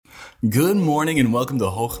Good morning and welcome to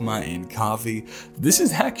Chochmah and Coffee. This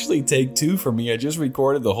is actually take 2 for me. I just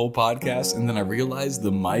recorded the whole podcast and then I realized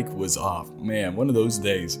the mic was off. Man, one of those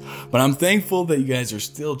days. But I'm thankful that you guys are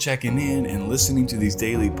still checking in and listening to these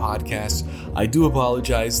daily podcasts. I do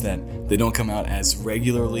apologize that they don't come out as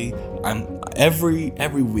regularly.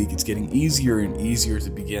 Every week it's getting easier and easier to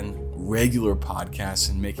begin regular podcasts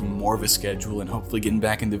and making more of a schedule and hopefully getting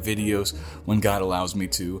back into videos when God allows me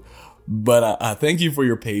to. But thank you for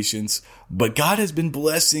your patience. But God has been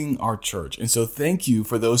blessing our church. And so thank you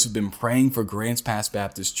for those who've been praying for Grants Pass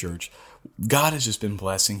Baptist Church. God has just been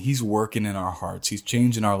blessing. He's working in our hearts. He's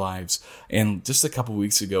changing our lives. And just a couple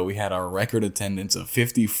weeks ago, we had our record attendance of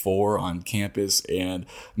 54 on campus. And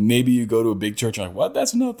maybe you go to a big church and you're like, what?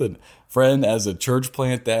 That's nothing. Friend, as a church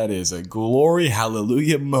plant, that is a glory,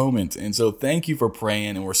 hallelujah moment. And so thank you for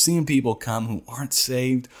praying. And we're seeing people come who aren't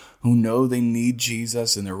saved, who know they need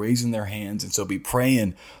Jesus, and they're raising their hands. And so be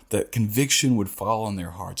praying that conviction would fall on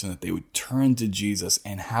their hearts and that they would turn to Jesus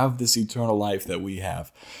and have this eternal life that we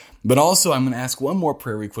have. But also, I'm going to ask one more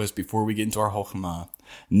prayer request before we get into our Chochmah.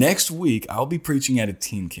 Next week, I'll be preaching at a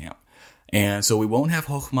teen camp. And so we won't have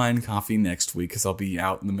Chochmah and Coffee next week because I'll be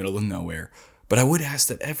out in the middle of nowhere. But I would ask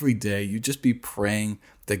that every day you just be praying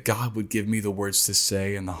that God would give me the words to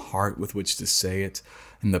say and the heart with which to say it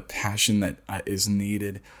and the passion that is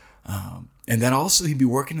needed. And that also he'd be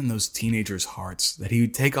working in those teenagers' hearts, that he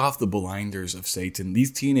would take off the blinders of Satan.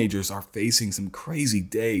 These teenagers are facing some crazy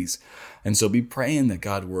days. And so be praying that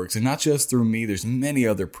God works. And not just through me, there's many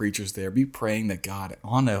other preachers there. Be praying that God,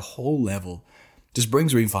 on a whole level, just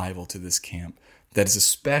brings revival to this camp. That is a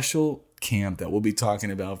special camp that we'll be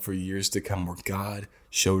talking about for years to come, where God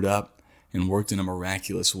showed up and worked in a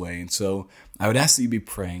miraculous way. And so I would ask that you be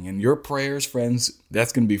praying. And your prayers, friends,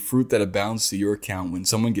 that's going to be fruit that abounds to your account. When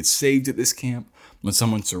someone gets saved at this camp, when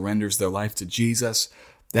someone surrenders their life to Jesus,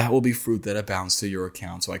 that will be fruit that abounds to your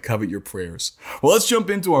account. So I covet your prayers. Well, let's jump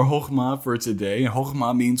into our Chochmah for today. And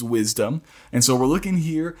Chochmah means wisdom. And so we're looking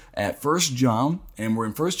here at 1 John, and we're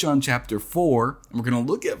in 1 John chapter 4, and we're going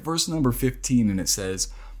to look at verse number 15, and it says,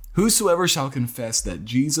 "Whosoever shall confess that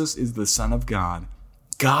Jesus is the Son of God,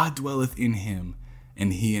 God dwelleth in him,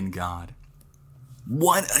 and he in God."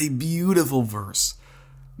 What a beautiful verse.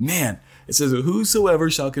 Man, it says, "Whosoever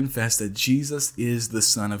shall confess that Jesus is the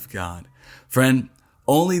Son of God." Friend,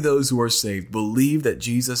 only those who are saved believe that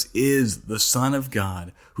Jesus is the Son of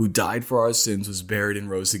God, who died for our sins, was buried, and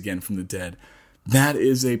rose again from the dead. That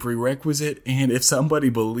is a prerequisite, and if somebody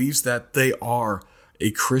believes that, they are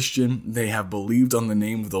a Christian. They have believed on the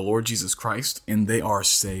name of the Lord Jesus Christ, and they are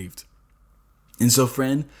saved. And so,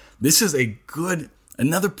 friend, this is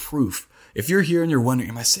another proof. If you're here and you're wondering,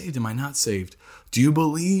 am I saved? Am I not saved? Do you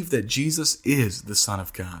believe that Jesus is the Son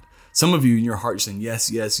of God? Some of you in your heart are saying, yes,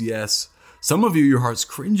 yes, yes. Some of you, your heart's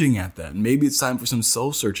cringing at that. And maybe it's time for some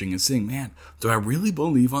soul searching and saying, man, do I really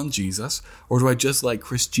believe on Jesus, or do I just like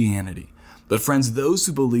Christianity? But friends, those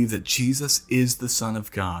who believe that Jesus is the Son of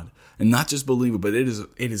God, and not just believe it, but it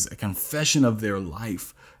is a confession of their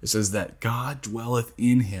life. It says that God dwelleth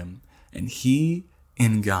in him, and he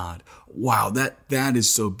in God. Wow, that is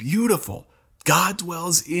so beautiful. God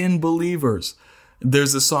dwells in believers.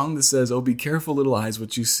 There's a song that says, "Oh, be careful, little eyes,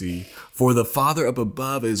 what you see. For the Father up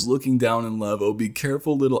above is looking down in love. Oh, be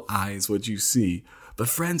careful, little eyes, what you see." But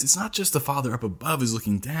friends, it's not just the Father up above is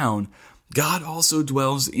looking down. God also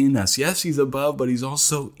dwells in us. Yes, he's above, but he's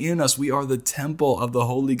also in us. We are the temple of the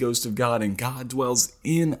Holy Ghost of God, and God dwells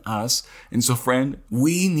in us. And so, friend,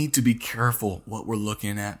 we need to be careful what we're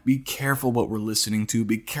looking at. Be careful what we're listening to.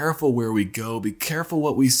 Be careful where we go. Be careful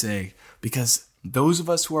what we say. Because those of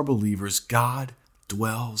us who are believers, God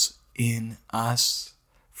dwells in us,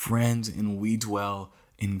 friends, and we dwell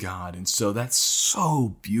in God. And so that's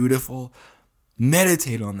so beautiful.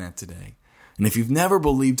 Meditate on that today. And if you've never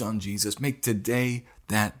believed on Jesus, make today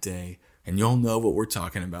that day, and you'll know what we're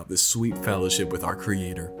talking about, this sweet fellowship with our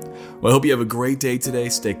Creator. Well, I hope you have a great day today.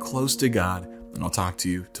 Stay close to God, and I'll talk to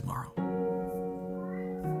you tomorrow.